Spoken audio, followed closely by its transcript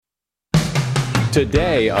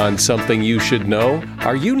Today on Something You Should Know,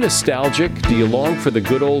 are you nostalgic? Do you long for the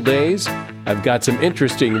good old days? I've got some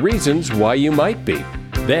interesting reasons why you might be.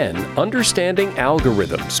 Then, understanding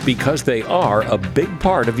algorithms because they are a big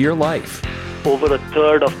part of your life. Over a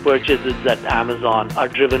third of purchases at Amazon are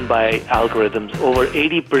driven by algorithms. Over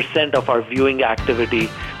 80% of our viewing activity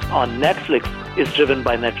on Netflix is driven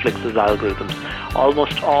by Netflix's algorithms.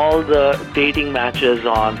 Almost all the dating matches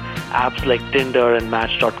on apps like Tinder and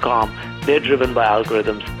Match.com, they're driven by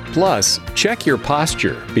algorithms. Plus, check your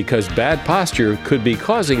posture because bad posture could be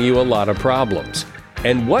causing you a lot of problems.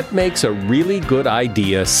 And what makes a really good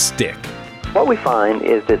idea stick? What we find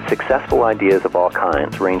is that successful ideas of all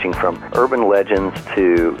kinds, ranging from urban legends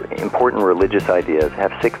to important religious ideas,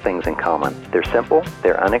 have 6 things in common. They're simple,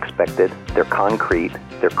 they're unexpected, they're concrete,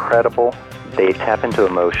 they're credible, they tap into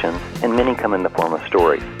emotions, and many come in the form of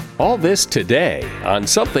stories. All this today on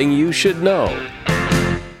Something You Should Know.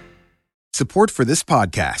 Support for this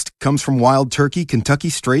podcast comes from Wild Turkey Kentucky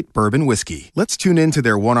Straight Bourbon Whiskey. Let's tune in to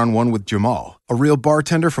their one-on-one with Jamal, a real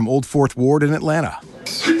bartender from Old Fourth Ward in Atlanta.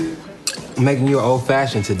 I'm making you an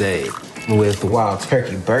old-fashioned today with Wild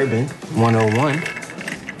Turkey Bourbon 101.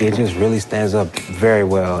 It just really stands up very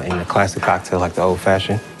well in a classic cocktail like the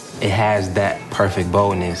old-fashioned. It has that perfect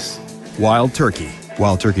boldness. Wild Turkey.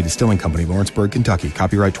 Wild Turkey Distilling Company, Lawrenceburg, Kentucky.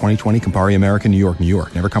 Copyright 2020, Campari America, New York, New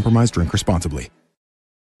York. Never compromise, drink responsibly.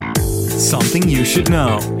 Something you should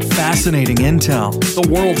know. Fascinating intel, the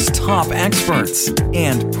world's top experts,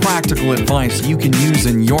 and practical advice you can use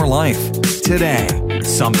in your life. Today,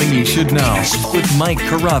 Something You Should Know with Mike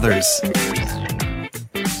Carruthers.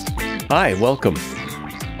 Hi, welcome.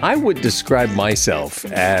 I would describe myself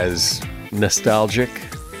as nostalgic,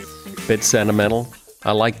 a bit sentimental.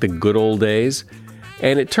 I like the good old days.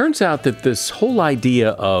 And it turns out that this whole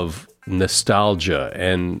idea of nostalgia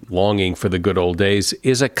and longing for the good old days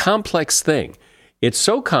is a complex thing. It's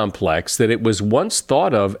so complex that it was once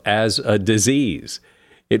thought of as a disease.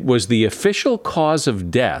 It was the official cause of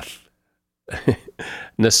death.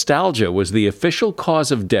 Nostalgia was the official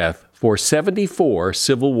cause of death for 74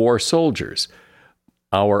 Civil War soldiers.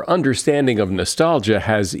 Our understanding of nostalgia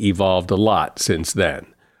has evolved a lot since then.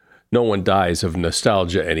 No one dies of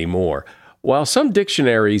nostalgia anymore. While some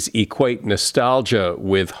dictionaries equate nostalgia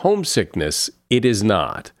with homesickness, it is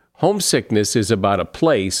not. Homesickness is about a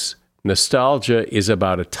place. Nostalgia is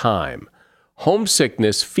about a time.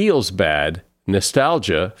 Homesickness feels bad.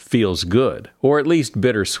 Nostalgia feels good, or at least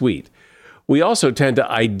bittersweet. We also tend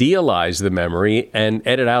to idealize the memory and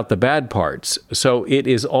edit out the bad parts, so it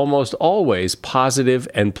is almost always positive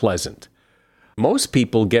and pleasant. Most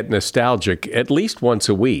people get nostalgic at least once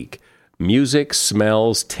a week. Music,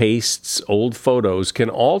 smells, tastes, old photos can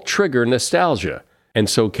all trigger nostalgia. And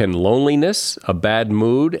so can loneliness, a bad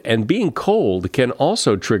mood, and being cold can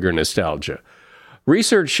also trigger nostalgia.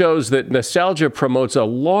 Research shows that nostalgia promotes a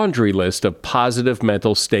laundry list of positive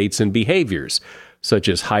mental states and behaviors, such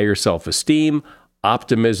as higher self-esteem,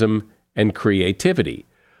 optimism, and creativity.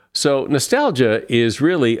 So nostalgia is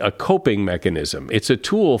really a coping mechanism. It's a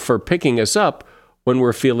tool for picking us up when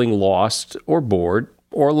we're feeling lost or bored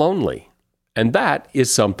or lonely. And that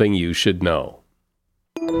is something you should know.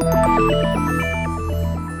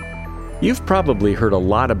 You've probably heard a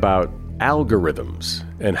lot about algorithms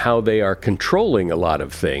and how they are controlling a lot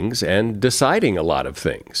of things and deciding a lot of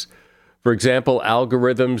things. For example,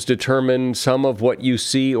 algorithms determine some of what you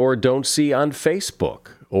see or don't see on Facebook,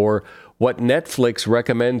 or what Netflix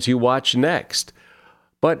recommends you watch next.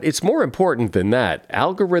 But it's more important than that.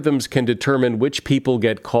 Algorithms can determine which people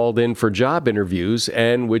get called in for job interviews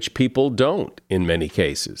and which people don't in many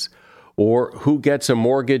cases, or who gets a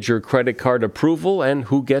mortgage or credit card approval and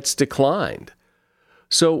who gets declined.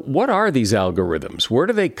 So what are these algorithms? Where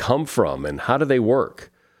do they come from and how do they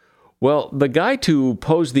work? Well, the guy to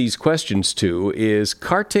pose these questions to is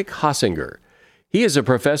Kartik Hosinger. He is a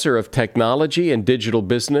professor of technology and digital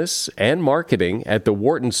business and marketing at the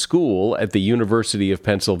Wharton School at the University of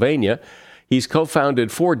Pennsylvania. He's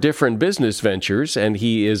co-founded 4 different business ventures, and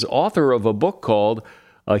he is author of a book called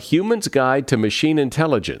A Human's Guide to Machine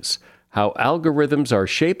Intelligence: How Algorithms Are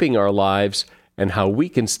Shaping Our Lives and How We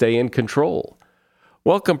Can Stay in Control.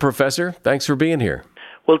 Welcome, Professor. Thanks for being here.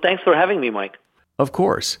 Well, thanks for having me, Mike. Of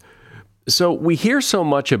course. So we hear so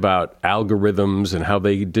much about algorithms and how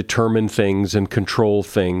they determine things and control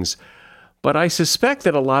things, but I suspect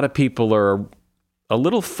that a lot of people are a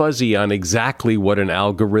little fuzzy on exactly what an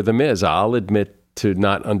algorithm is. I'll admit to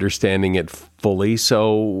not understanding it fully.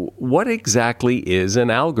 So what exactly is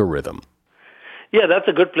an algorithm? Yeah, that's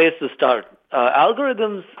a good place to start.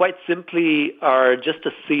 Algorithms, quite simply, are just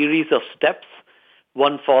a series of steps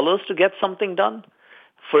one follows to get something done.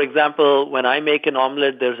 For example, when I make an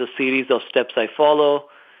omelet, there's a series of steps I follow.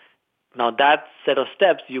 Now that set of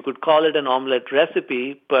steps, you could call it an omelet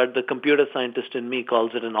recipe, but the computer scientist in me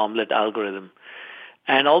calls it an omelet algorithm.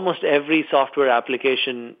 And almost every software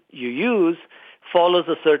application you use follows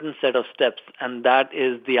a certain set of steps, and that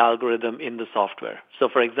is the algorithm in the software. So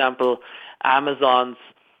for example, Amazon's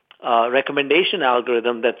recommendation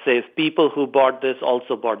algorithm that says people who bought this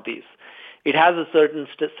also bought these. It has a certain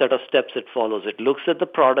set of steps it follows. It looks at the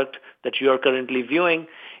product that you are currently viewing.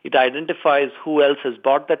 It identifies who else has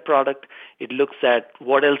bought that product. It looks at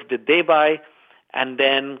what else did they buy, and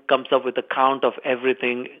then comes up with a count of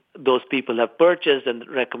everything those people have purchased and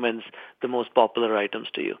recommends the most popular items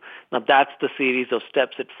to you. Now, that's the series of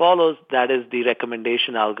steps it follows. That is the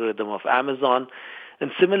recommendation algorithm of Amazon.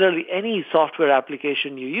 And similarly, any software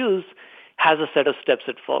application you use has a set of steps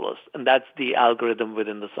it follows, and that's the algorithm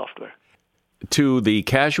within the software. To the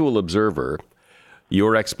casual observer,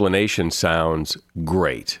 your explanation sounds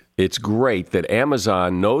great. It's great that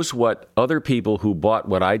Amazon knows what other people who bought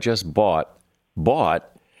what I just bought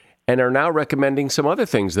and are now recommending some other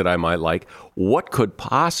things that I might like. What could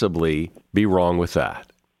possibly be wrong with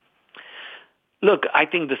that? Look, I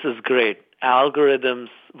think this is great. Algorithms,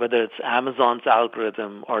 whether it's Amazon's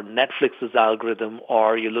algorithm or Netflix's algorithm,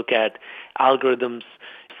 or you look at algorithms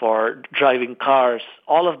for driving cars,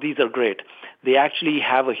 all of these are great. They actually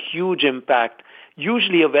have a huge impact,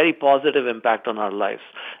 usually a very positive impact on our lives.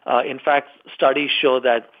 In fact, studies show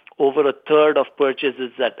that over a third of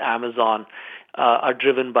purchases at Amazon are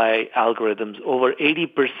driven by algorithms. Over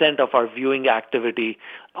 80% of our viewing activity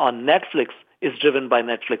on Netflix is driven by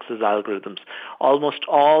Netflix's algorithms. Almost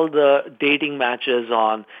all the dating matches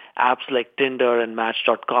on apps like Tinder and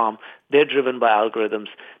Match.com, they're driven by algorithms.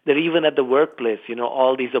 They're even at the workplace,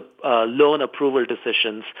 all these loan approval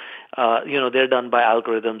decisions, they're done by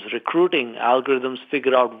algorithms. Recruiting, algorithms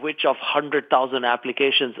figure out which of 100,000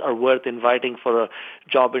 applications are worth inviting for a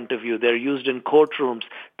job interview. They're used in courtrooms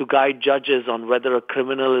to guide judges on whether a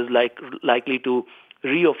criminal is likely to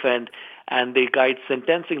reoffend, and they guide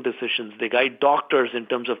sentencing decisions. They guide doctors in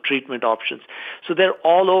terms of treatment options. So they're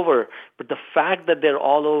all over. But the fact that they're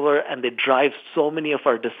all over and they drive so many of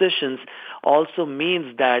our decisions also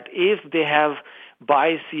means that if they have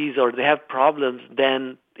biases or they have problems,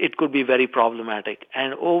 then it could be very problematic.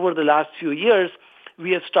 And over the last few years,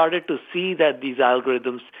 we have started to see that these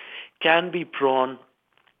algorithms can be prone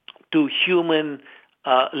to human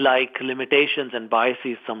like limitations and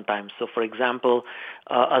biases sometimes. So, for example,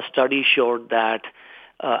 a study showed that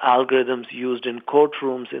algorithms used in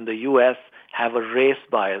courtrooms in the U.S. have a race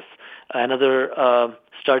bias. Another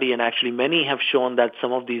study, and actually many have shown that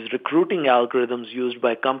some of these recruiting algorithms used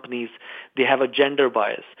by companies, they have a gender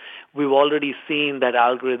bias. We've already seen that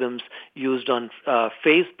algorithms used on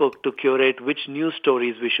Facebook to curate which news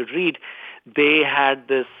stories we should read, they had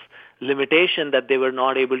this limitation that they were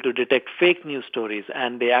not able to detect fake news stories,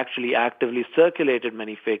 and they actually actively circulated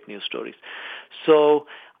many fake news stories. So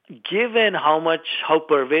given how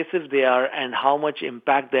pervasive they are and how much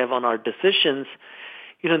impact they have on our decisions,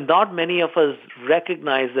 not many of us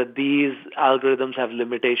recognize that these algorithms have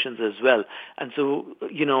limitations as well. And so,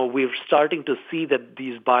 we're starting to see that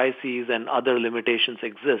these biases and other limitations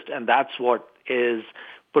exist, and that's what is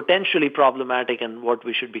potentially problematic and what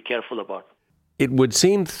we should be careful about. It would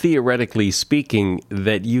seem, theoretically speaking,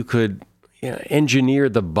 that you could engineer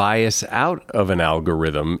the bias out of an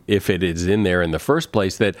algorithm if it is in there in the first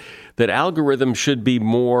place, that algorithms should be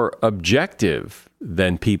more objective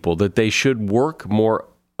than people, that they should work more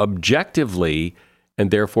objectively and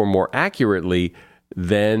therefore more accurately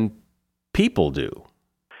than people do.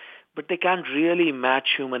 But they can't really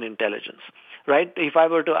match human intelligence, right? If I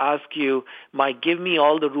were to ask you, Mike, give me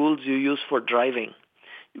all the rules you use for driving,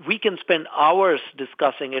 we can spend hours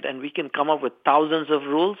discussing it and we can come up with thousands of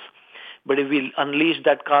rules. But if we unleash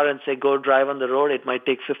that car and say, go drive on the road, it might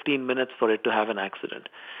take 15 minutes for it to have an accident.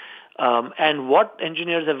 And what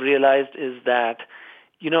engineers have realized is that,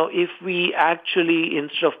 if we actually,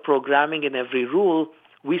 instead of programming in every rule,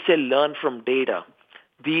 we say learn from data,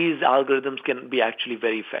 these algorithms can be actually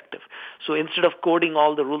very effective. So instead of coding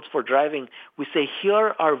all the rules for driving, we say,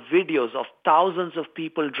 here are videos of thousands of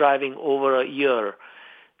people driving over a year.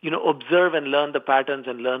 Observe and learn the patterns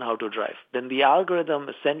and learn how to drive. Then the algorithm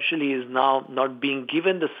essentially is now not being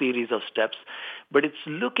given the series of steps, but it's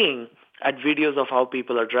looking at videos of how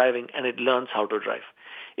people are driving and it learns how to drive.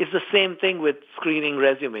 It's the same thing with screening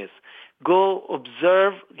resumes. Go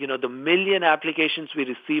observe, the million applications we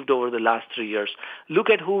received over the last 3 years.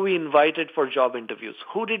 Look at who we invited for job interviews.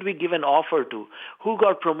 Who did we give an offer to? Who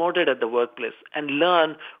got promoted at the workplace? And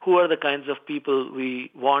learn who are the kinds of people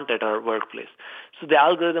we want at our workplace. So the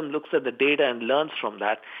algorithm looks at the data and learns from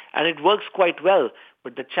that. And it works quite well.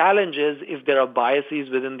 But the challenge is if there are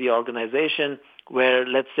biases within the organization where,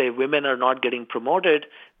 let's say, women are not getting promoted,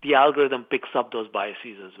 the algorithm picks up those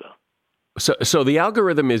biases as well. So the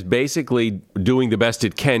algorithm is basically doing the best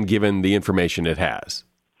it can given the information it has.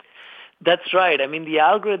 That's right. I mean, the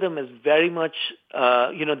algorithm is very much,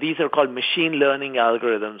 these are called machine learning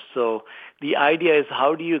algorithms. So the idea is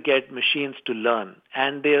how do you get machines to learn?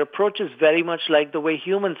 And their approach is very much like the way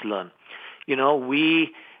humans learn.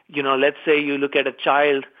 Let's say you look at a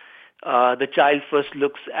child, the child first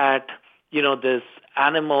looks at, this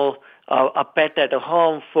animal, a pet at a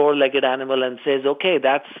home, four-legged animal, and says, okay,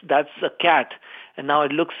 that's a cat. And now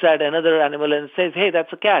it looks at another animal and says, hey,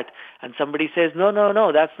 that's a cat. And somebody says,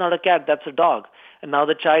 no, that's not a cat, that's a dog. And now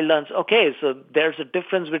the child learns, okay, so there's a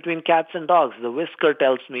difference between cats and dogs. The whisker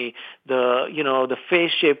tells me, the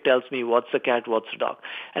face shape tells me what's a cat, what's a dog.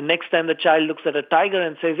 And next time the child looks at a tiger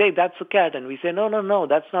and says, hey, that's a cat. And we say, no,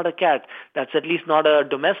 that's not a cat. That's at least not a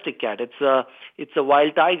domestic cat. It's a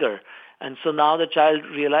wild tiger. And so now the child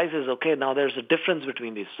realizes, okay, now there's a difference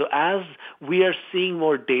between these. So as we are seeing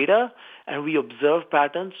more data and we observe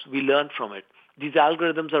patterns, we learn from it. These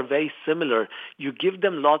algorithms are very similar. You give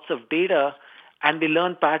them lots of data and they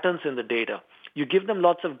learn patterns in the data. You give them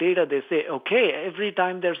lots of data, they say, okay, every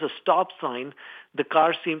time there's a stop sign, the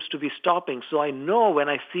car seems to be stopping. So I know when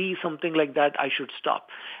I see something like that, I should stop.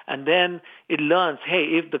 And then it learns, hey,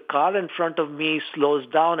 if the car in front of me slows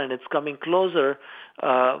down and it's coming closer,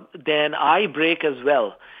 then I brake as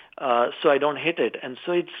well, so I don't hit it. And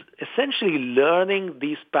so it's essentially learning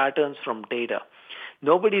these patterns from data.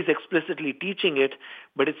 Nobody's explicitly teaching it,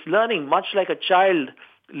 but it's learning much like a child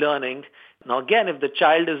learning. Now, again, if the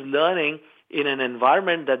child is learning in an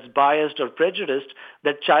environment that's biased or prejudiced,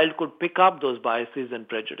 that child could pick up those biases and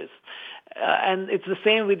prejudice. And it's the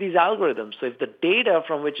same with these algorithms. So if the data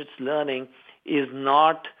from which it's learning is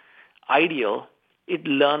not ideal, it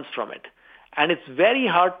learns from it. And it's very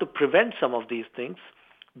hard to prevent some of these things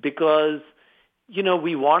because,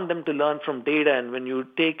 we want them to learn from data. And when you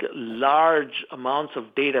take large amounts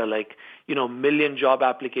of data, like, million job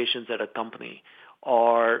applications at a company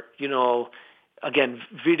or, again,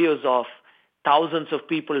 videos of thousands of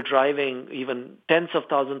people driving, even tens of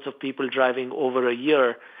thousands of people driving over a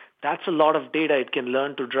year, that's a lot of data. It can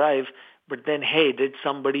learn to drive. But then, hey, did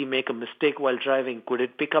somebody make a mistake while driving? Could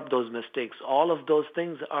it pick up those mistakes? All of those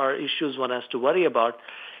things are issues one has to worry about.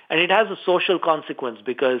 And it has a social consequence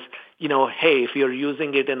because, hey, if you're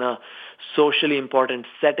using it in a socially important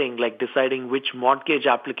setting, like deciding which mortgage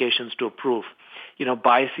applications to approve,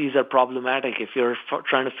 biases are problematic. If you're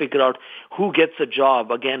trying to figure out who gets a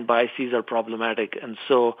job, again, biases are problematic. And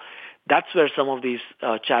so that's where some of these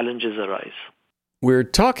challenges arise. We're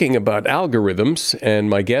talking about algorithms, and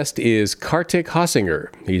my guest is Kartik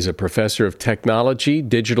Hossinger. He's a professor of technology,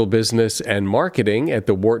 digital business, and marketing at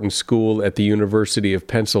the Wharton School at the University of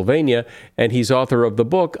Pennsylvania, and he's author of the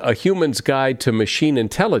book, A Human's Guide to Machine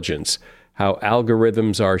Intelligence, How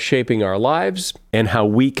Algorithms Are Shaping Our Lives and How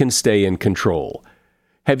We Can Stay in Control.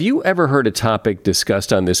 Have you ever heard a topic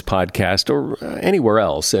discussed on this podcast or anywhere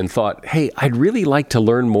else and thought, hey, I'd really like to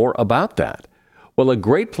learn more about that? Well, a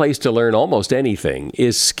great place to learn almost anything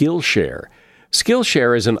is Skillshare.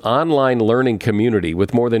 Skillshare is an online learning community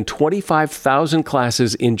with more than 25,000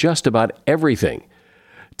 classes in just about everything.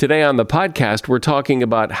 Today on the podcast, we're talking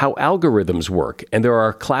about how algorithms work, and there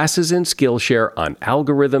are classes in Skillshare on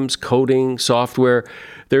algorithms, coding, software.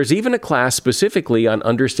 There's even a class specifically on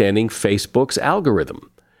understanding Facebook's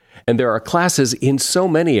algorithm. And there are classes in so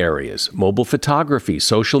many areas: mobile photography,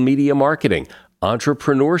 social media marketing,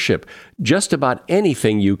 entrepreneurship, just about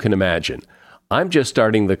anything you can imagine. I'm just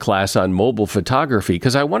starting the class on mobile photography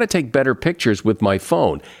because I want to take better pictures with my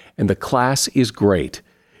phone, and the class is great.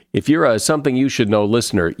 If you're a Something You Should Know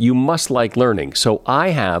listener, you must like learning, so I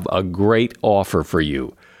have a great offer for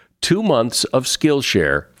you. 2 months of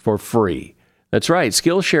Skillshare for free. That's right,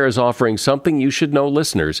 Skillshare is offering Something You Should Know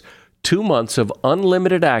listeners 2 months of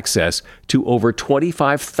unlimited access to over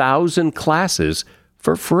 25,000 classes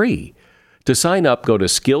for free. To sign up, go to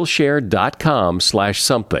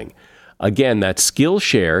Skillshare.com/something. Again, that's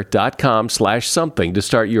Skillshare.com/something to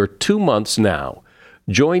start your 2 months now.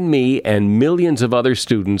 Join me and millions of other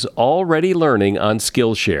students already learning on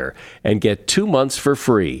Skillshare and get 2 months for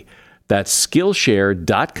free. That's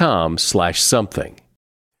Skillshare.com/something.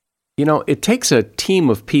 It takes a team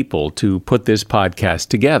of people to put this podcast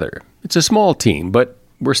together. It's a small team, but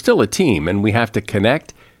we're still a team, and we have to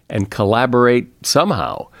connect and collaborate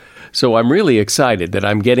somehow. So I'm really excited that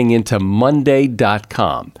I'm getting into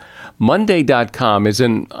Monday.com. Monday.com is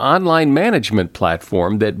an online management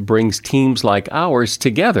platform that brings teams like ours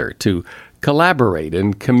together to collaborate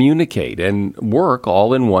and communicate and work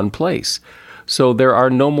all in one place. So there are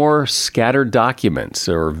no more scattered documents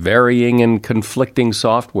or varying and conflicting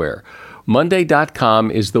software. Monday.com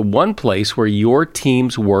is the one place where your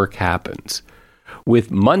team's work happens.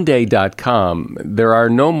 With Monday.com, there are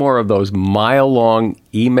no more of those mile-long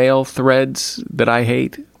email threads that I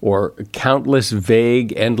hate, or countless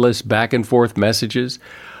vague, endless back-and-forth messages.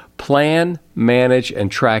 Plan, manage,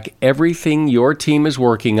 and track everything your team is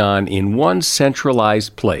working on in one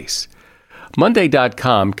centralized place.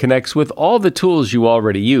 Monday.com connects with all the tools you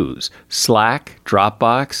already use: Slack,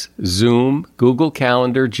 Dropbox, Zoom, Google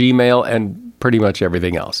Calendar, Gmail, and pretty much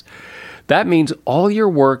everything else. That means all your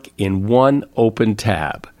work in one open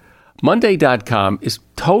tab. Monday.com is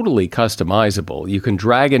totally customizable. You can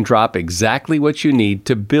drag and drop exactly what you need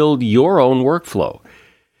to build your own workflow.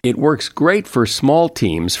 It works great for small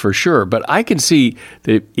teams for sure, but I can see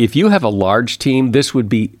that if you have a large team, this would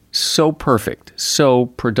be so perfect, so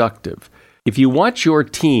productive. If you want your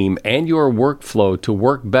team and your workflow to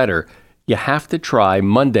work better, you have to try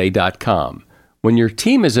Monday.com. When your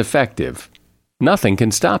team is effective, nothing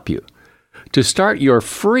can stop you. To start your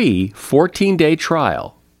free 14-day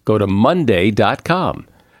trial, go to Monday.com.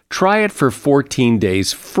 Try it for 14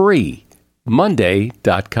 days free.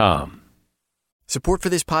 Monday.com. Support for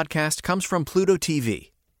this podcast comes from Pluto TV.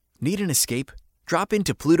 Need an escape? Drop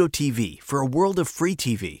into Pluto TV for a world of free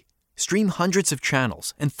TV. Stream hundreds of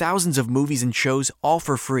channels and thousands of movies and shows all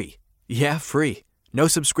for free. Yeah, free. No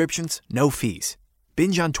subscriptions, no fees.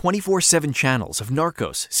 Binge on 24/7 channels of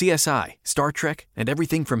Narcos, CSI, Star Trek, and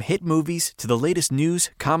everything from hit movies to the latest news,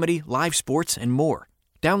 comedy, live sports, and more.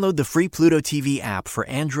 Download the free Pluto TV app for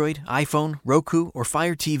Android, iPhone, Roku, or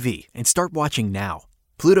Fire TV and start watching now.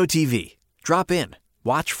 Pluto TV. Drop in.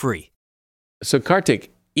 Watch free. So,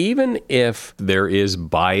 Kartik, even if there is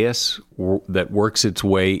bias that works its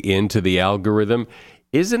way into the algorithm,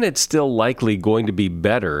 isn't it still likely going to be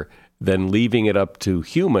better than leaving it up to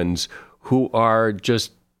humans who are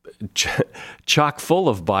just chock full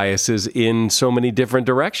of biases in so many different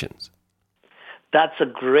directions? That's a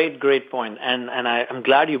great point, and I'm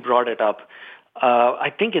glad you brought it up.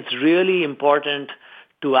 I think it's really important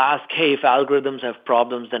to ask, hey, if algorithms have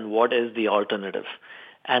problems, then what is the alternative?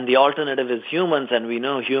 And the alternative is humans, and we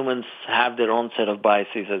know humans have their own set of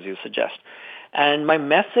biases, as you suggest. And my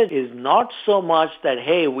message is not so much that,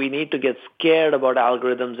 hey, we need to get scared about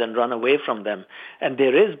algorithms and run away from them. And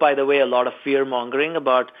there is, by the way, a lot of fear-mongering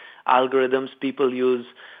about algorithms. People use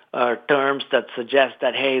terms that suggest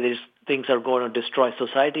that, hey, these things are going to destroy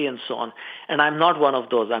society and so on. And I'm not one of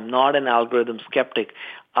those. I'm not an algorithm skeptic.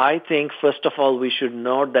 I think, first of all, we should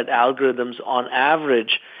note that algorithms, on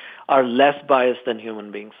average, are less biased than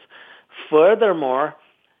human beings. Furthermore,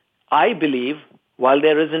 I believe, while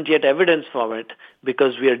there isn't yet evidence for it,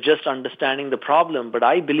 because we are just understanding the problem, but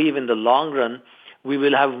I believe in the long run, we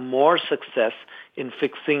will have more success in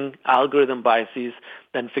fixing algorithm biases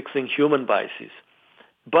than fixing human biases.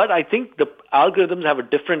 But I think the algorithms have a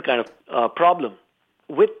different kind of problem.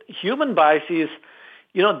 With human biases,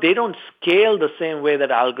 they don't scale the same way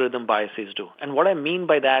that algorithm biases do. And what I mean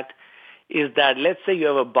by that is that, let's say you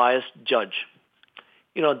have a biased judge.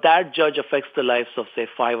 That judge affects the lives of, say,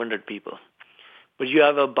 500 people. But you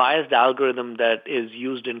have a biased algorithm that is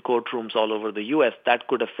used in courtrooms all over the U.S. that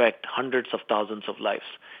could affect hundreds of thousands of lives,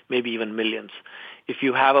 maybe even millions. If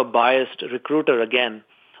you have a biased recruiter, again,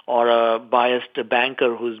 or a biased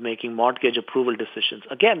banker who's making mortgage approval decisions,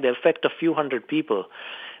 again, they affect a few hundred people.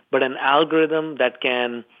 But an algorithm that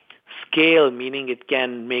can scale, meaning it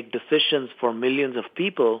can make decisions for millions of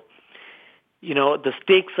people, the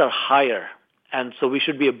stakes are higher. And so we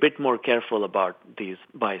should be a bit more careful about these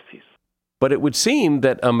biases. But it would seem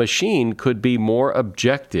that a machine could be more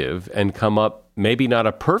objective and come up, maybe not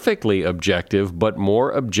a perfectly objective, but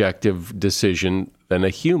more objective decision than a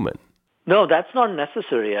human. No, that's not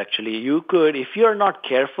necessary, actually. You could, if you're not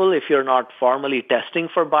careful, if you're not formally testing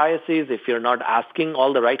for biases, if you're not asking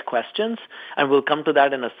all the right questions, and we'll come to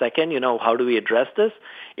that in a second, how do we address this?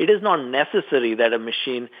 It is not necessary that a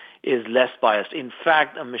machine is less biased. In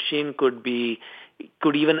fact, a machine could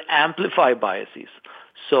even amplify biases.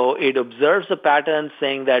 So it observes a pattern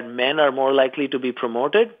saying that men are more likely to be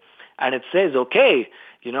promoted, and it says, okay,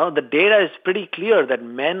 the data is pretty clear that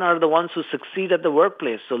men are the ones who succeed at the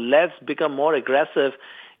workplace, so let's become more aggressive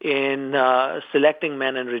in selecting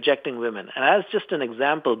men and rejecting women. And that's just an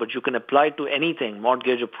example, but you can apply it to anything,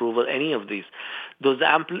 mortgage approval, any of these. Those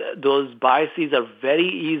biases are very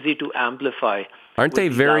easy to amplify. Aren't they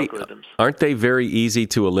very easy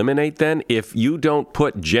to eliminate then? If you don't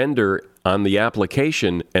put gender on the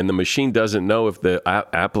application and the machine doesn't know if the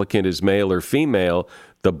applicant is male or female,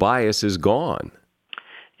 the bias is gone.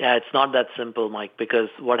 Yeah, it's not that simple, Mike, because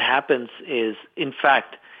what happens is, in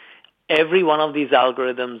fact, every one of these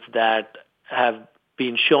algorithms that have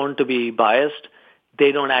been shown to be biased,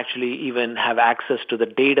 they don't actually even have access to the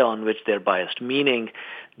data on which they're biased, meaning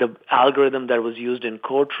the algorithm that was used in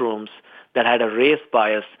courtrooms that had a race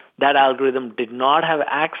bias, that algorithm did not have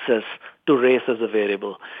access to race as a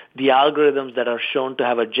variable. The algorithms that are shown to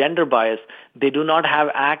have a gender bias, they do not have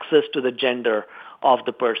access to the gender of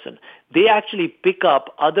the person. They actually pick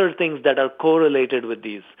up other things that are correlated with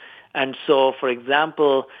these. And so, for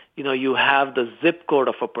example, you have the zip code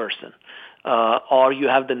of a person, or you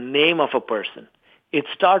have the name of a person. It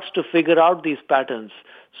starts to figure out these patterns.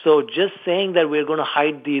 So just saying that we're going to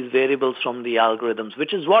hide these variables from the algorithms,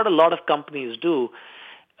 which is what a lot of companies do,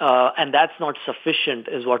 and that's not sufficient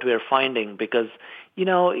is what we're finding, because,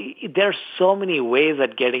 there's so many ways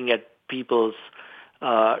at getting at people's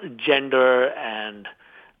gender and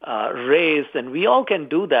race, and we all can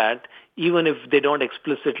do that, even if they don't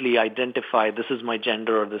explicitly identify this is my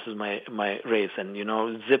gender or this is my race. And,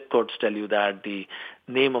 zip codes tell you that, the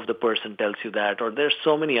name of the person tells you that, or there's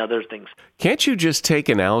so many other things. Can't you just take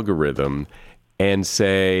an algorithm and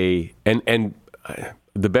say, and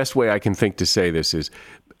the best way I can think to say this is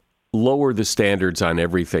lower the standards on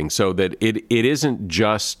everything so that it isn't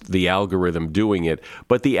just the algorithm doing it,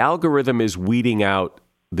 but the algorithm is weeding out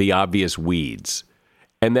the obvious weeds.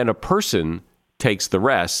 And then a person takes the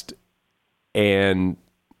rest, and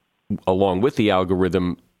along with the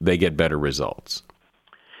algorithm, they get better results.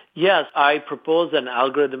 Yes, I propose an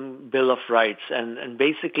algorithm bill of rights, and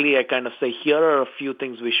basically I kind of say here are a few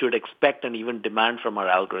things we should expect and even demand from our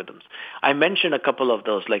algorithms. I mentioned a couple of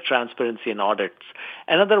those, like transparency and audits.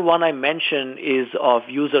 Another one I mention is of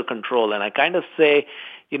user control, and I kind of say,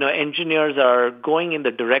 engineers are going in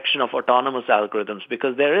the direction of autonomous algorithms,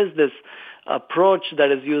 because there is this approach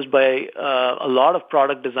that is used by a lot of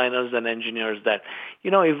product designers and engineers that,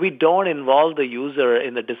 if we don't involve the user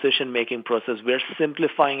in the decision-making process, we're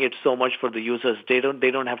simplifying it so much for the users. They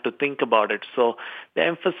don't have to think about it. So the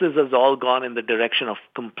emphasis has all gone in the direction of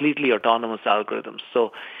completely autonomous algorithms.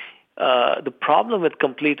 So the problem with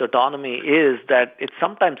complete autonomy is that it's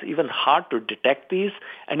sometimes even hard to detect these,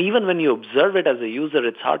 and even when you observe it as a user,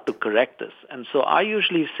 it's hard to correct this. And so I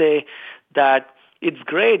usually say that it's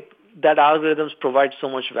great that algorithms provide so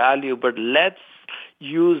much value, but let's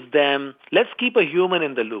use them. Let's keep a human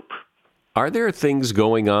in the loop. Are there things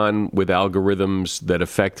going on with algorithms that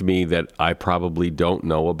affect me that I probably don't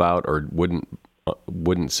know about or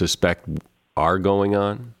wouldn't suspect are going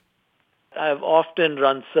on? I've often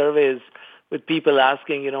run surveys with people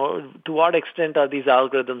asking, to what extent are these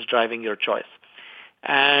algorithms driving your choice?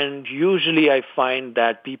 And usually I find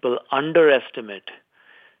that people underestimate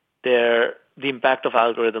the impact of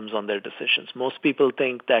algorithms on their decisions. Most people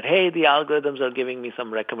think that, hey, the algorithms are giving me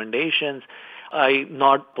some recommendations. I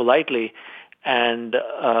nod politely and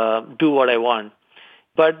do what I want.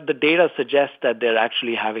 But the data suggests that they're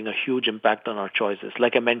actually having a huge impact on our choices.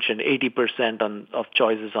 Like I mentioned, 80% of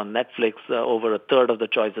choices on Netflix, over a third of the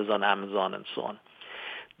choices on Amazon, and so on.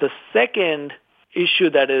 The second issue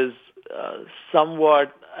that is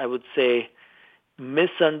somewhat, I would say,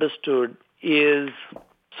 misunderstood is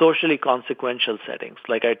socially consequential settings.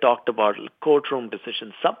 Like I talked about, courtroom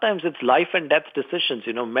decisions. Sometimes it's life and death decisions.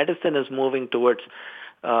 Medicine is moving towards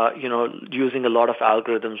using a lot of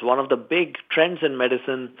algorithms. One of the big trends in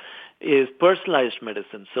medicine is personalized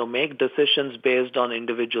medicine. So make decisions based on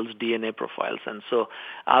individuals' DNA profiles. And so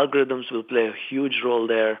algorithms will play a huge role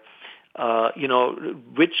there.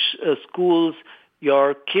 Which schools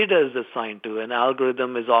your kid is assigned to. An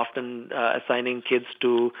algorithm is often assigning kids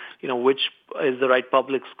to, which is the right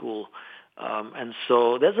public school. And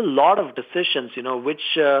so there's a lot of decisions, which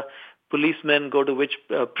policemen go to which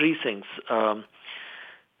precincts.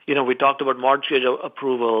 We talked about mortgage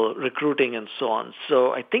approval, recruiting, and so on.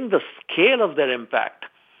 So I think the scale of their impact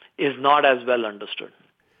is not as well understood.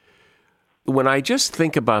 When I just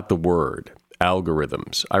think about the word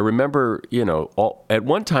algorithms, I remember, at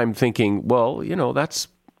one time thinking, well, that's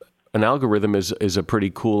an algorithm is a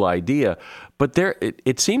pretty cool idea. But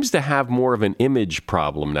it seems to have more of an image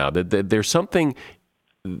problem now, that there's something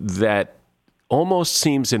that almost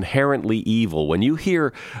seems inherently evil. When you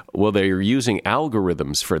hear, well, they're using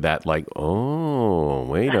algorithms for that, like, oh,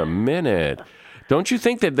 wait a minute. Don't you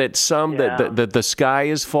think that that the sky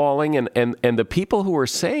is falling, and the people who are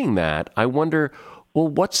saying that, I wonder, well,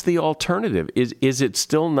 what's the alternative? Is it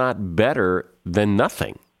still not better than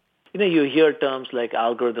nothing? You hear terms like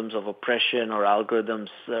algorithms of oppression or algorithms,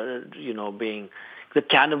 being the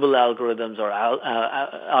cannibal algorithms or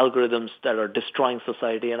algorithms that are destroying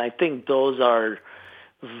society. And I think those are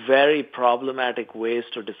very problematic ways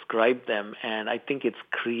to describe them. And I think it's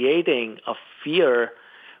creating a fear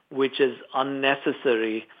which is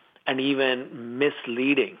unnecessary and even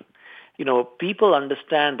misleading. People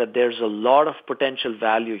understand that there's a lot of potential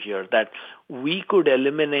value here, that we could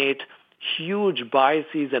eliminate huge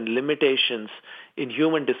biases and limitations in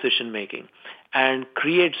human decision-making and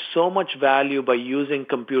create so much value by using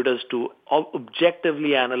computers to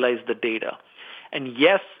objectively analyze the data. And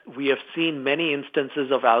yes, we have seen many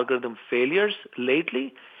instances of algorithm failures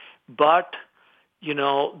lately, but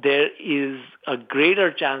there is a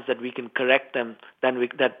greater chance that we can correct them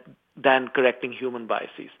than correcting human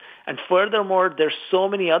biases. And furthermore, there's so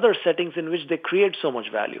many other settings in which they create so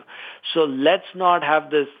much value. So let's not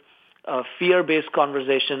have this fear-based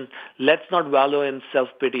conversation. Let's not wallow in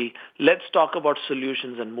self-pity. Let's talk about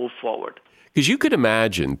solutions and move forward. Because you could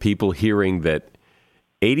imagine people hearing that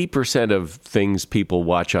 80% of things people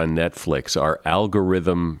watch on Netflix are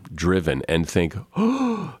algorithm-driven and think,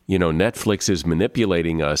 Netflix is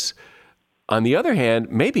manipulating us. On the other hand,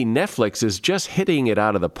 maybe Netflix is just hitting it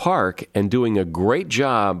out of the park and doing a great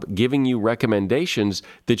job giving you recommendations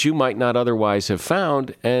that you might not otherwise have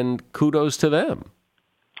found, and kudos to them.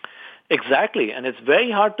 Exactly, and it's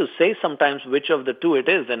very hard to say sometimes which of the two it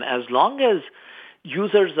is. And as long as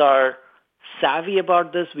users are savvy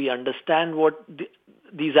about this, we understand what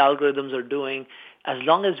these algorithms are doing, as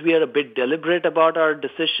long as we are a bit deliberate about our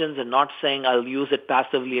decisions and not saying I'll use it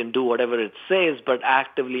passively and do whatever it says, but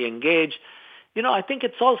actively engage, I think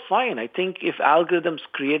it's all fine. I think if algorithms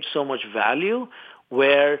create so much value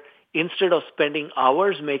where instead of spending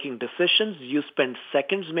hours making decisions, you spend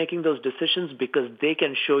seconds making those decisions because they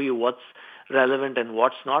can show you what's relevant and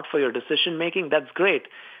what's not for your decision making, that's great.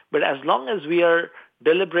 But as long as we are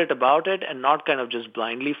deliberate about it and not kind of just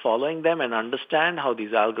blindly following them and understand how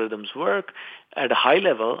these algorithms work at a high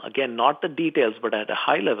level, again, not the details, but at a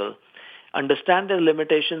high level, understand their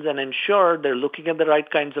limitations and ensure they're looking at the right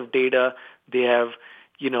kinds of data. They have,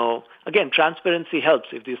 again, transparency helps.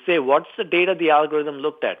 If you say, what's the data the algorithm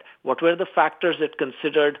looked at? What were the factors it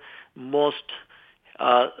considered most,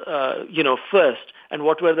 first? And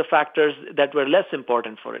what were the factors that were less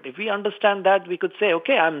important for it? If we understand that, we could say,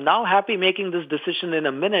 okay, I'm now happy making this decision in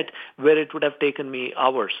a minute where it would have taken me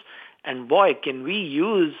hours. And boy, can we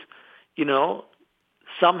use,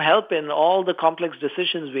 some help in all the complex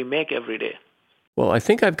decisions we make every day. Well, I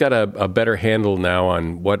think I've got a better handle now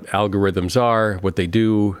on what algorithms are, what they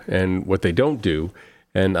do, and what they don't do.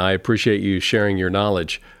 And I appreciate you sharing your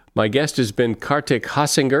knowledge. My guest has been Kartik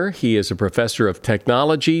Hossinger. He is a professor of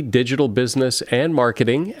technology, digital business, and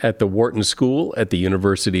marketing at the Wharton School at the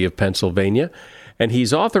University of Pennsylvania. And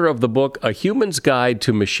he's author of the book, A Human's Guide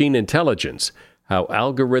to Machine Intelligence, How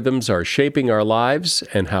Algorithms Are Shaping Our Lives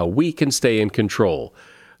and How We Can Stay in Control.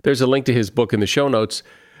 There's a link to his book in the show notes.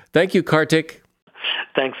 Thank you, Kartik.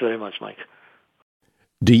 Thanks very much, Mike.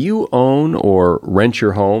 Do you own or rent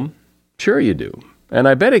your home? Sure you do. And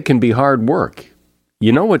I bet it can be hard work.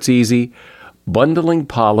 You know what's easy? Bundling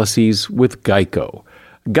policies with Geico.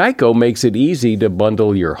 Geico makes it easy to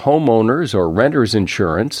bundle your homeowner's or renter's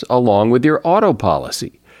insurance along with your auto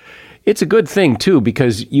policy. It's a good thing, too,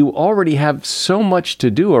 because you already have so much to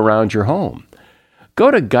do around your home. Go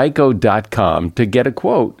to geico.com to get a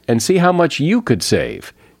quote and see how much you could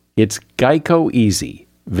save. It's Geico Easy.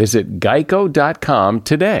 Visit geico.com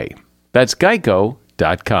today. That's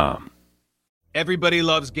geico.com. Everybody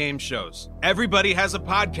loves game shows. Everybody has a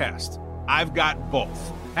podcast. I've got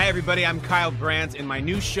both. Hey, everybody, I'm Kyle Brandt, and my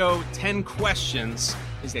new show, 10 Questions,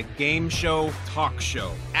 is a game show talk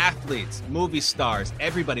show. Athletes, movie stars,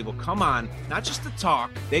 everybody will come on, not just to talk,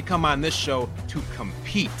 they come on this show to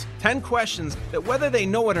compete. 10 questions that, whether they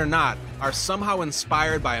know it or not, are somehow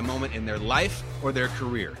inspired by a moment in their life or their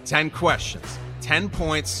career. 10 questions. 10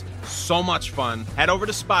 points, so much fun. Head over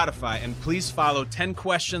to Spotify and please follow 10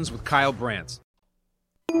 Questions with Kyle Brandt.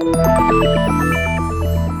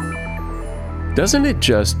 Doesn't it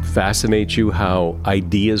just fascinate you how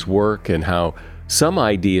ideas work and how some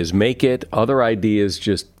ideas make it, other ideas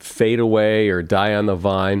just fade away or die on the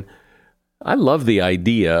vine? I love the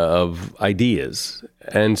idea of ideas,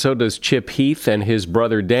 and so does Chip Heath and his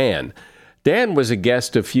brother Dan. Dan was a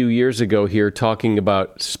guest a few years ago here talking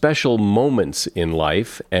about special moments in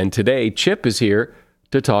life, and today Chip is here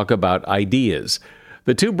to talk about ideas.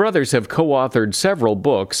 The two brothers have co-authored several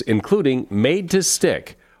books, including Made to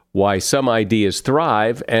Stick, Why Some Ideas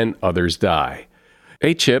Thrive and Others Die.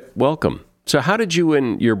 Hey, Chip, welcome. So how did you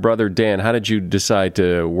and your brother Dan, how did you decide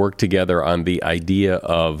to work together on the idea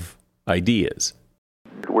of ideas?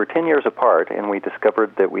 We're 10 years apart, and we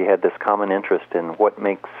discovered that we had this common interest in what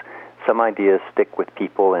makes some ideas stick with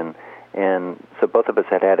people, and so both of us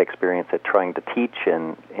had experience at trying to teach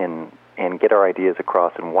and get our ideas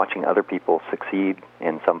across and watching other people succeed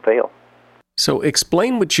and some fail. So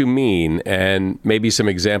explain what you mean, and maybe some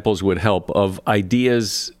examples would help, of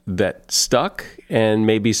ideas that stuck and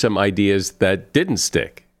maybe some ideas that didn't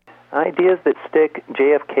stick. Ideas that stick: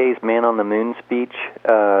 JFK's Man on the Moon speech,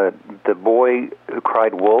 The Boy Who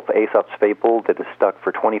Cried Wolf, Aesop's fable that has stuck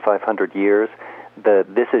for 2,500 years, the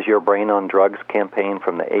This Is Your Brain on Drugs campaign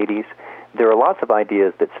from the 80s. There are lots of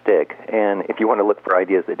ideas that stick, and if you want to look for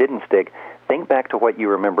ideas that didn't stick, think back to what you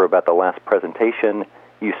remember about the last presentation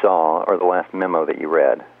you saw or the last memo that you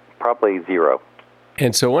read. Probably zero.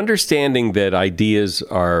 And so understanding that ideas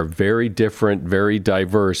are very different, very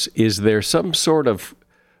diverse, is there some sort of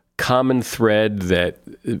common thread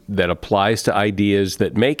that applies to ideas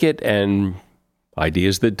that make it and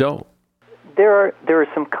ideas that don't? There are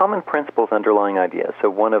some common principles underlying ideas. So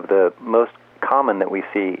one of the most common that we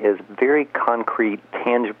see is very concrete,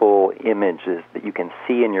 tangible images that you can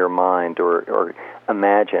see in your mind or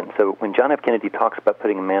imagine. So when John F. Kennedy talks about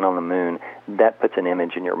putting a man on the moon, that puts an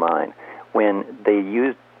image in your mind. When they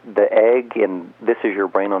used the egg in This Is Your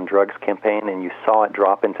Brain on Drugs campaign and you saw it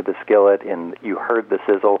drop into the skillet and you heard the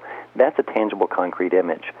sizzle, that's a tangible, concrete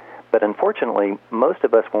image. But unfortunately, most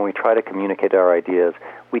of us, when we try to communicate our ideas,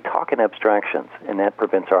 we talk in abstractions, and that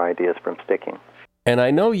prevents our ideas from sticking. And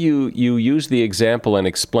I know you use the example and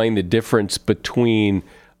explain the difference between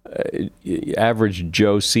average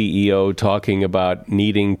Joe CEO talking about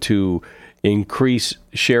needing to increase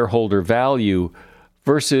shareholder value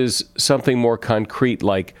versus something more concrete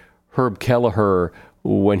like Herb Kelleher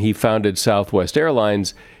when he founded Southwest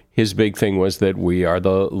Airlines. His big thing was that we are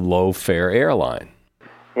the low-fare airline.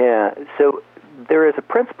 Yeah, so there is a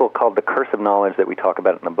principle called the curse of knowledge that we talk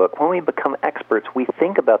about in the book. When we become experts, we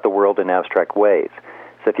think about the world in abstract ways.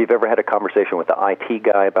 So if you've ever had a conversation with the IT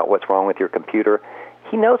guy about what's wrong with your computer,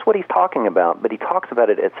 he knows what he's talking about, but he talks about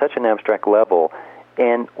it at such an abstract level,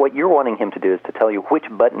 and what you're wanting him to do is to tell you which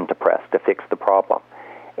button to press to fix the problem.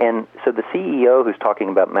 And so the CEO who's talking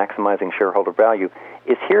about maximizing shareholder value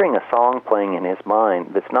is hearing a song playing in his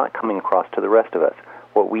mind that's not coming across to the rest of us.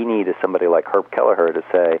 What we need is somebody like Herb Kelleher to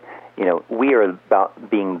say, we are about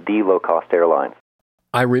being the low-cost airline.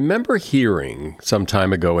 I remember hearing some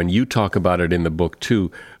time ago, and you talk about it in the book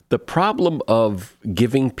too, the problem of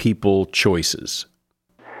giving people choices.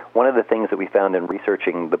 One of the things that we found in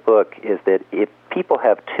researching the book is that if people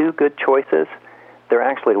have two good choices, they're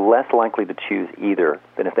actually less likely to choose either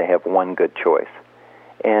than if they have one good choice.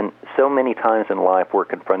 And so many times in life we're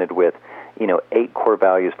confronted with 8 core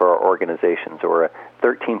values for our organizations or a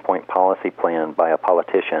 13-point policy plan by a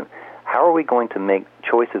politician. How are we going to make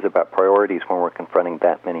choices about priorities when we're confronting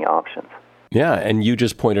that many options? Yeah, and you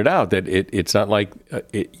just pointed out that it's not like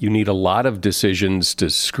you need a lot of decisions to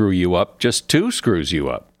screw you up. Just 2 screws you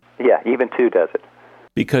up. Yeah, even 2 does it.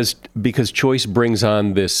 Because choice brings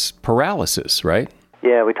on this paralysis, right?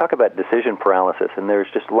 Yeah, we talk about decision paralysis, and there's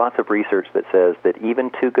just lots of research that says that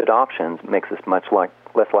even 2 good options makes us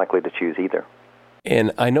less likely to choose either.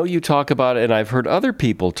 And I know you talk about it, and I've heard other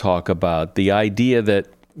people talk about the idea that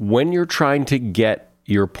when you're trying to get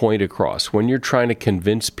your point across, when you're trying to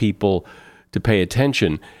convince people to pay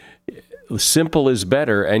attention, simple is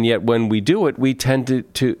better, and yet when we do it, we tend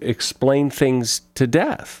to explain things to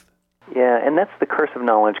death. Yeah, and that's the curse of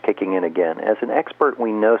knowledge kicking in again. As an expert,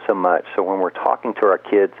 we know so much. So when we're talking to our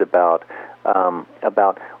kids about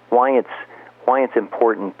why it's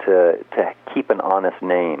important to keep an honest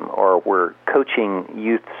name, or we're coaching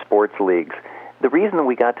youth sports leagues, the reason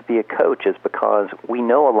we got to be a coach is because we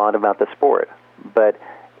know a lot about the sport. But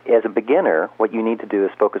as a beginner, what you need to do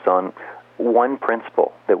is focus on one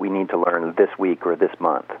principle that we need to learn this week or this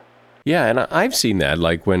month. Yeah, and I've seen that,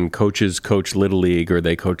 like when coaches coach Little League or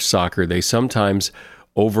they coach soccer, they sometimes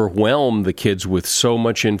overwhelm the kids with so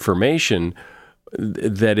much information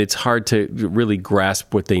that it's hard to really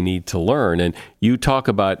grasp what they need to learn. And you talk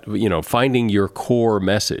about, finding your core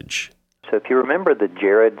message. So if you remember the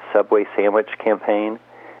Jared Subway sandwich campaign,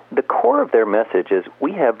 the core of their message is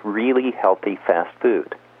we have really healthy fast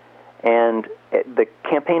food. And the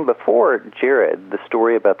campaign before Jared, the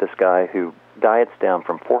story about this guy who diets down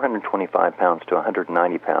from 425 pounds to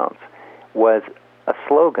 190 pounds, was a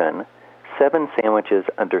slogan, 7 sandwiches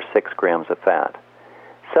under 6 grams of fat.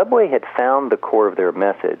 Subway had found the core of their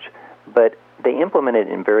message, but they implemented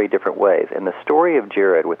it in very different ways. And the story of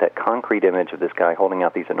Jared, with that concrete image of this guy holding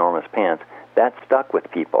out these enormous pants, that stuck with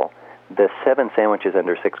people. The 7 sandwiches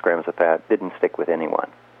under 6 grams of fat didn't stick with anyone.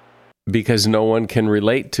 Because no one can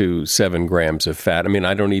relate to 7 grams of fat. I mean,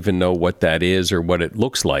 I don't even know what that is or what it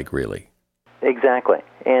looks like, really. Exactly.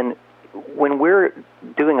 And when we're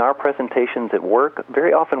doing our presentations at work,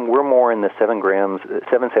 very often we're more in the 7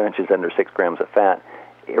 sandwiches under 6 grams of fat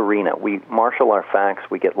arena. We marshal our facts,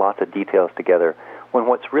 we get lots of details together, when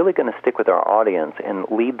what's really going to stick with our audience and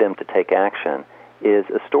lead them to take action is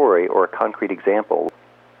a story or a concrete example.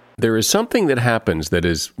 There is something that happens that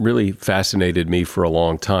has really fascinated me for a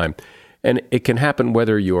long time. And it can happen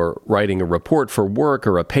whether you're writing a report for work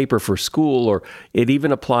or a paper for school, or it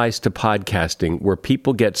even applies to podcasting, where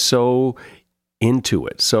people get so into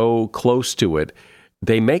it, so close to it,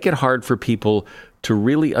 they make it hard for people to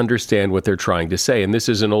really understand what they're trying to say. And this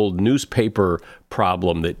is an old newspaper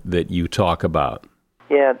problem that you talk about.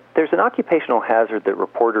 Yeah, there's an occupational hazard that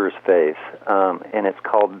reporters face, and it's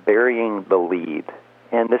called burying the lead.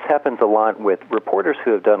 And this happens a lot with reporters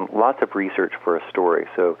who have done lots of research for a story.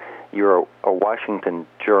 So you're a Washington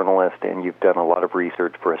journalist and you've done a lot of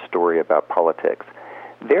research for a story about politics.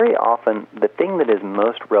 Very often, the thing that is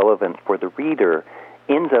most relevant for the reader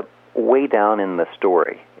ends up way down in the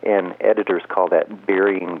story, and editors call that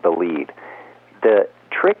burying the lead. The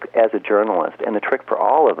trick as a journalist, and the trick for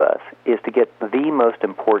all of us, is to get the most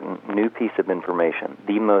important new piece of information,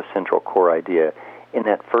 the most central core idea, in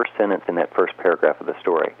that first sentence, in that first paragraph of the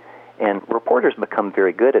story. And reporters become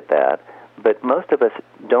very good at that, but most of us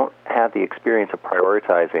don't have the experience of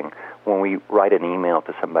prioritizing when we write an email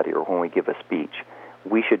to somebody or when we give a speech.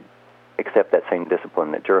 We should accept that same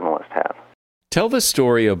discipline that journalists have. Tell the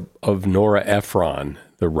story of Nora Ephron,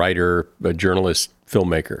 the writer, a journalist,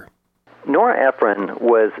 filmmaker. Nora Ephron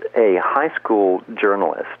was a high school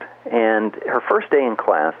journalist, and her first day in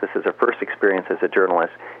class, this is her first experience as a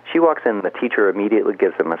journalist, she walks in, the teacher immediately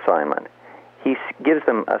gives them an assignment. He gives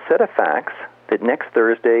them a set of facts that next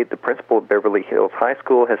Thursday, the principal of Beverly Hills High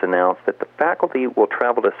School has announced that the faculty will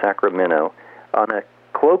travel to Sacramento on a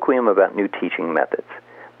colloquium about new teaching methods.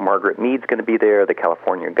 Margaret Mead's going to be there, the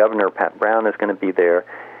California governor, Pat Brown, is going to be there,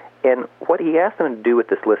 and what he asked them to do with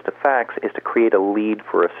this list of facts is to create a lead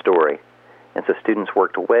for a story. And so students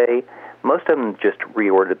worked away. Most of them just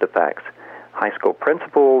reordered the facts. High school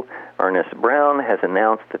principal Ernest Brown has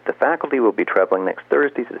announced that the faculty will be traveling next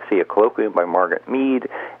Thursday to see a colloquium by Margaret Mead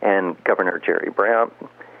and Governor Jerry Brown.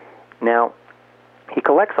 Now, he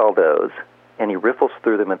collects all those, and he riffles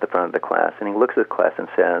through them at the front of the class, and he looks at the class and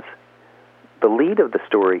says, the lead of the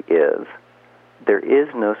story is, there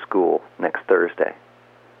is no school next Thursday.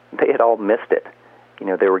 They had all missed it. You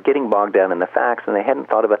know, they were getting bogged down in the facts, and they hadn't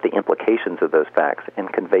thought about the implications of those facts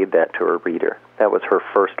and conveyed that to her reader. That was her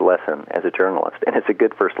first lesson as a journalist, and it's a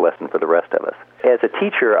good first lesson for the rest of us. As a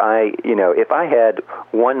teacher, if I had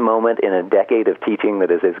one moment in a decade of teaching that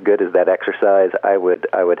is as good as that exercise, I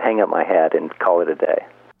would hang up my hat and call it a day.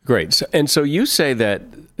 Great. And so you say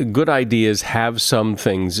that good ideas have some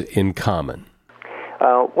things in common.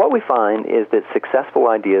 What we find is that successful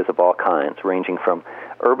ideas of all kinds, ranging from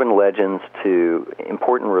urban legends to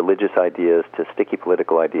important religious ideas to sticky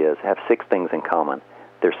political ideas, have 6 things in common.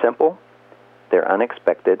 They're simple, they're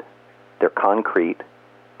unexpected, they're concrete,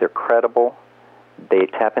 they're credible, they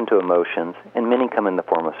tap into emotions, and many come in the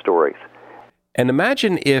form of stories. And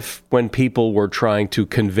imagine if, when people were trying to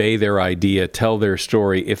convey their idea, tell their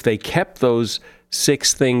story, if they kept those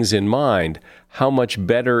 6 things in mind, how much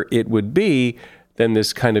better it would be than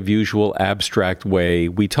this kind of usual abstract way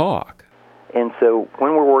we talk. And so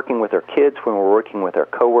when we're working with our kids, when we're working with our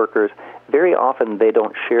coworkers, very often they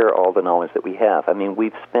don't share all the knowledge that we have. I mean,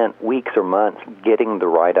 we've spent weeks or months getting the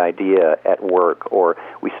right idea at work, or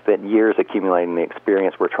we spent years accumulating the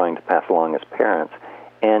experience we're trying to pass along as parents.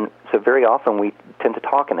 And so very often we tend to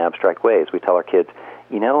talk in abstract ways. We tell our kids,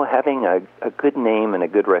 having a good name and a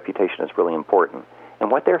good reputation is really important.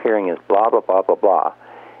 And what they're hearing is blah, blah, blah, blah, blah.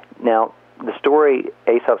 Now, the story,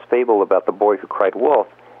 Aesop's Fable about the boy who cried wolf,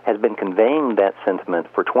 has been conveying that sentiment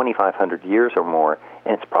for 2,500 years or more,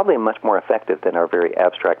 and it's probably much more effective than our very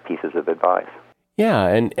abstract pieces of advice. Yeah,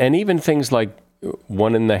 and even things like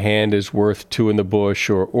 1 in the hand is worth 2 in the bush,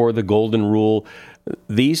 or the golden rule,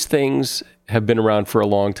 these things have been around for a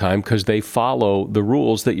long time because they follow the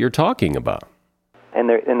rules that you're talking about. And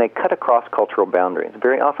they cut across cultural boundaries.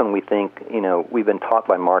 Very often we think, we've been taught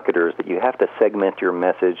by marketers that you have to segment your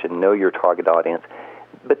message and know your target audience.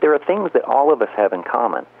 But there are things that all of us have in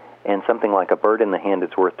common. And something like a bird in the hand is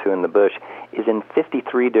worth 2 in the bush is in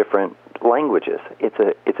 53 different languages.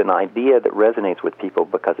 It's an idea that resonates with people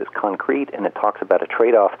because it's concrete, and it talks about a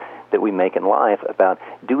trade-off that we make in life about,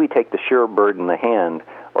 do we take the sure bird in the hand,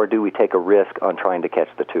 or do we take a risk on trying to catch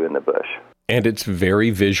the two in the bush? And it's very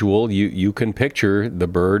visual. You can picture the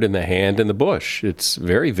bird in the hand in the bush. It's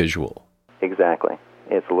very visual. Exactly.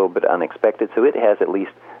 It's a little bit unexpected, so it has at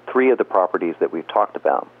least 3 of the properties that we've talked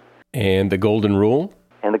about. And the golden rule?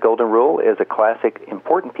 And the golden rule is a classic,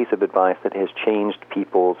 important piece of advice that has changed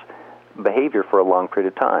people's behavior for a long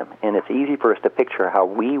period of time. And it's easy for us to picture how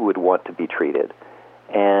we would want to be treated.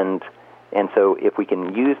 And so if we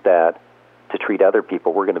can use that to treat other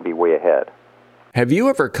people, we're going to be way ahead. Have you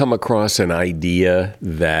ever come across an idea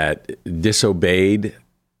that disobeyed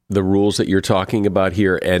the rules that you're talking about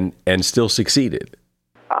here and still succeeded?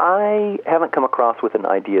 I haven't come across with an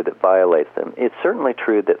idea that violates them. It's certainly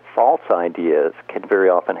true that false ideas can very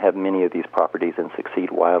often have many of these properties and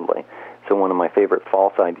succeed wildly. So one of my favorite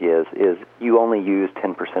false ideas is you only use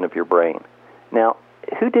 10% of your brain. Now,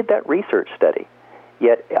 who did that research study?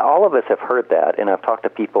 Yet all of us have heard that, and I've talked to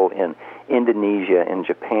people in Indonesia, in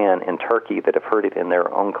Japan, and Turkey that have heard it in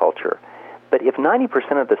their own culture. But if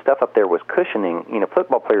 90% of the stuff up there was cushioning,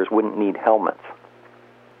 football players wouldn't need helmets.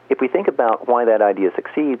 If we think about why that idea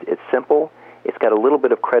succeeds, it's simple. It's got a little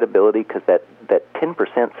bit of credibility because that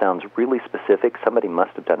 10% sounds really specific. Somebody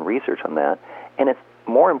must have done research on that. And it's,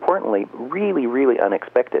 more importantly, really, really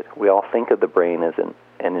unexpected. We all think of the brain as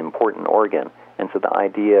an important organ. And so the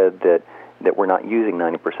idea that we're not using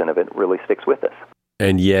 90% of it really sticks with us.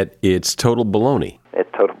 And yet it's total baloney. It's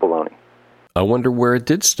total baloney. I wonder where it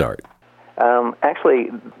did start. Actually,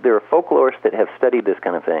 there are folklorists that have studied this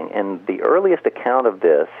kind of thing, and the earliest account of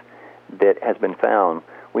this that has been found,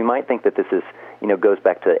 we might think that this is, goes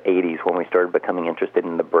back to the 80s when we started becoming interested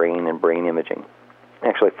in the brain and brain imaging.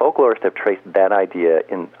 Actually, folklorists have traced that idea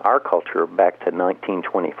in our culture back to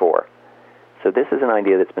 1924. So this is an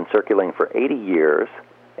idea that's been circulating for 80 years,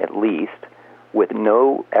 at least, with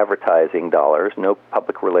no advertising dollars, no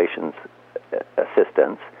public relations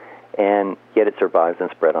assistance, and yet it survives and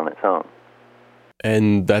spread on its own.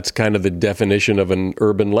 And that's kind of the definition of an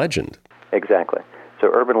urban legend. Exactly.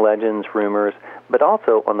 So urban legends, rumors, but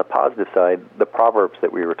also on the positive side, the proverbs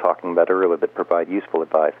that we were talking about earlier that provide useful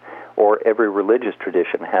advice. Or every religious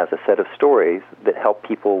tradition has a set of stories that help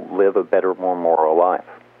people live a better, more moral life.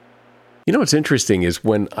 You know what's interesting is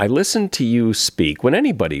when I listen to you speak, when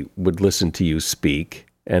anybody would listen to you speak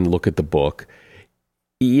and look at the book,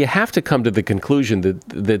 you have to come to the conclusion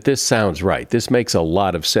that this sounds right. This makes a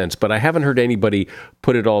lot of sense, but I haven't heard anybody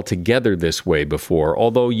put it all together this way before,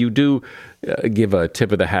 although you do give a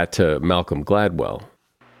tip of the hat to Malcolm Gladwell.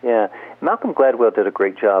 Yeah, Malcolm Gladwell did a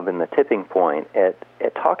great job in The Tipping Point at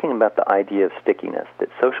talking about the idea of stickiness, that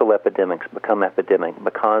social epidemics become epidemic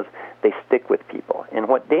because they stick with people. And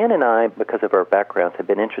what Dan and I, because of our backgrounds, have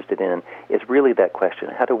been interested in is really that question: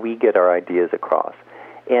 how do we get our ideas across?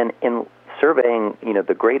 And in surveying,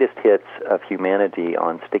 the greatest hits of humanity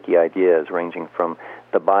on sticky ideas, ranging from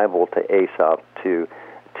the Bible to Aesop to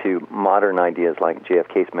modern ideas like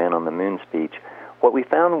JFK's Man on the Moon speech, what we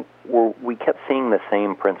found were we kept seeing the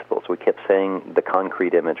same principles. We kept seeing the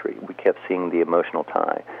concrete imagery. We kept seeing the emotional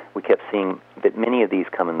tie. We kept seeing that many of these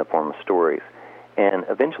come in the form of stories. And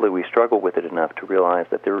eventually we struggled with it enough to realize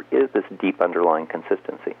that there is this deep underlying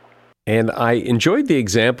consistency. And I enjoyed the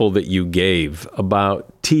example that you gave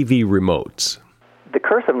about TV remotes. The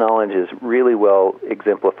curse of knowledge is really well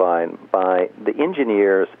exemplified by the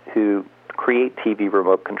engineers who create TV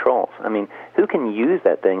remote controls. I mean, who can use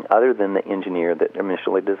that thing other than the engineer that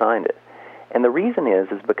initially designed it? And the reason is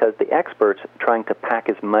because the experts are trying to pack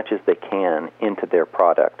as much as they can into their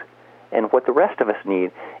product. And what the rest of us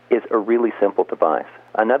need is a really simple device.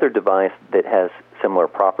 Another device that has similar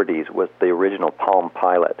properties was the original Palm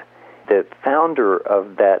Pilot. The founder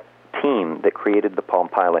of that team that created the Palm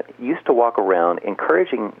Pilot used to walk around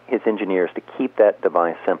encouraging his engineers to keep that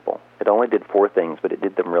device simple. It only did 4 things, but it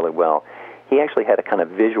did them really well. He actually had a kind of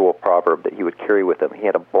visual proverb that he would carry with him. He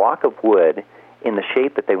had a block of wood in the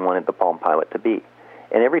shape that they wanted the Palm Pilot to be.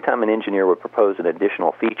 And every time an engineer would propose an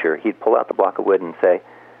additional feature, he'd pull out the block of wood and say,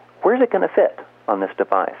 "Where's it going to fit on this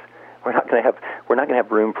device? We're not going to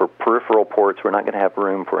have room for peripheral ports. We're not going to have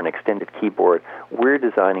room for an extended keyboard. We're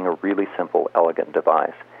designing a really simple, elegant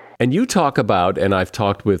device." And you talk about, and I've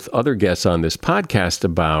talked with other guests on this podcast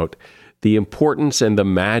about, the importance and the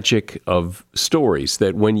magic of stories,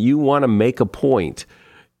 that when you want to make a point,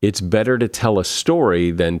 it's better to tell a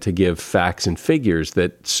story than to give facts and figures,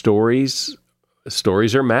 that stories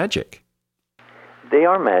are magic. They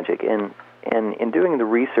are magic. And in doing the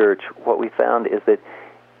research, what we found is that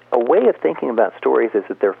a way of thinking about stories is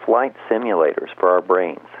that they're flight simulators for our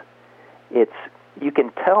brains. You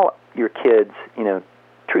can tell your kids,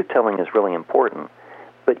 truth-telling is really important,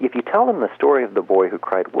 but if you tell them the story of the boy who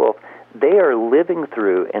cried wolf, they are living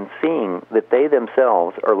through and seeing that they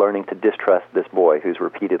themselves are learning to distrust this boy who's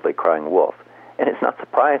repeatedly crying wolf. And it's not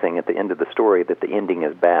surprising at the end of the story that the ending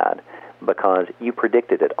is bad, because you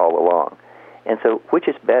predicted it all along. And so, which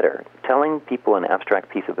is better, telling people an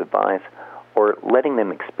abstract piece of advice or letting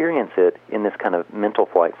them experience it in this kind of mental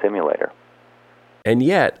flight simulator? And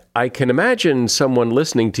yet, I can imagine someone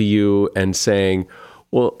listening to you and saying,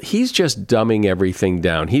 well, he's just dumbing everything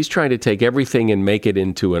down. He's trying to take everything and make it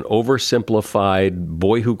into an oversimplified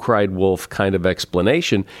boy who cried wolf kind of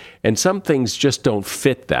explanation, and some things just don't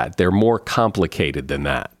fit that. They're more complicated than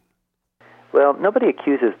that. Well, nobody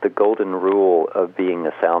accuses the golden rule of being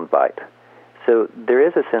a soundbite. So there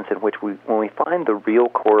is a sense in which when we find the real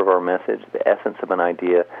core of our message, the essence of an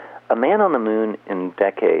idea, a man on the moon in a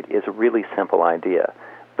decade is a really simple idea,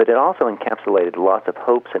 but it also encapsulated lots of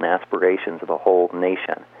hopes and aspirations of a whole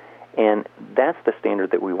nation. And that's the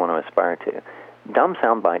standard that we want to aspire to. Dumb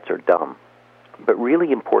sound bites are dumb, but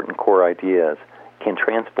really important core ideas can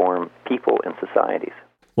transform people and societies.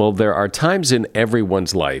 Well, there are times in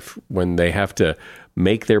everyone's life when they have to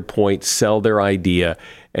make their point, sell their idea,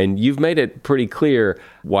 and you've made it pretty clear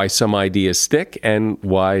why some ideas stick and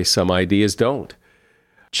why some ideas don't.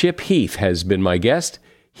 Chip Heath has been my guest.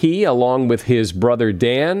 He, along with his brother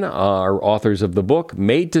Dan, are authors of the book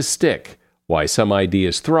Made to Stick: Why Some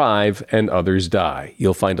Ideas Thrive and Others Die.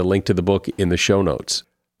 You'll find a link to the book in the show notes.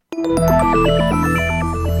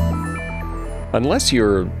 Unless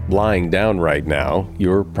you're lying down right now,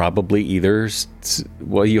 you're probably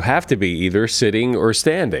you have to be either sitting or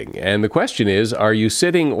standing. And the question is, are you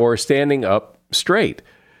sitting or standing up straight?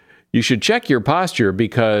 You should check your posture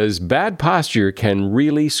because bad posture can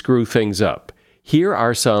really screw things up. Here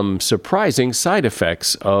are some surprising side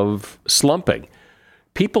effects of slumping.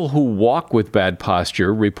 People who walk with bad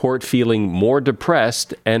posture report feeling more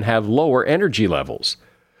depressed and have lower energy levels.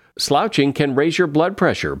 Slouching can raise your blood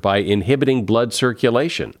pressure by inhibiting blood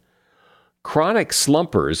circulation. Chronic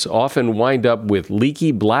slumpers often wind up with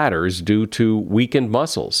leaky bladders due to weakened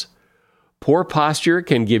muscles. Poor posture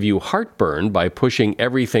can give you heartburn by pushing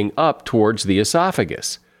everything up towards the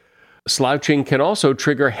esophagus. Slouching can also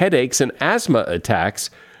trigger headaches and asthma attacks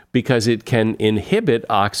because it can inhibit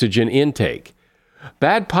oxygen intake.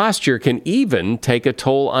 Bad posture can even take a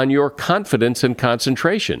toll on your confidence and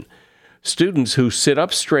concentration. Students who sit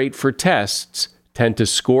up straight for tests tend to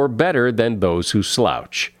score better than those who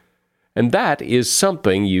slouch. And that is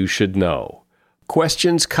something you should know.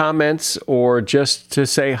 Questions, comments, or just to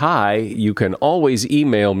say hi, you can always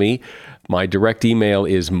email me. My direct email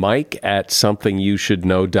is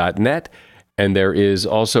mike@somethingyoushouldknow.net, and there is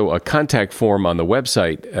also a contact form on the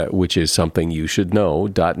website, which is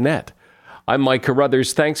somethingyoushouldknow.net. I'm Mike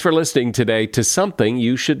Carruthers. Thanks for listening today to Something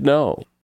You Should Know.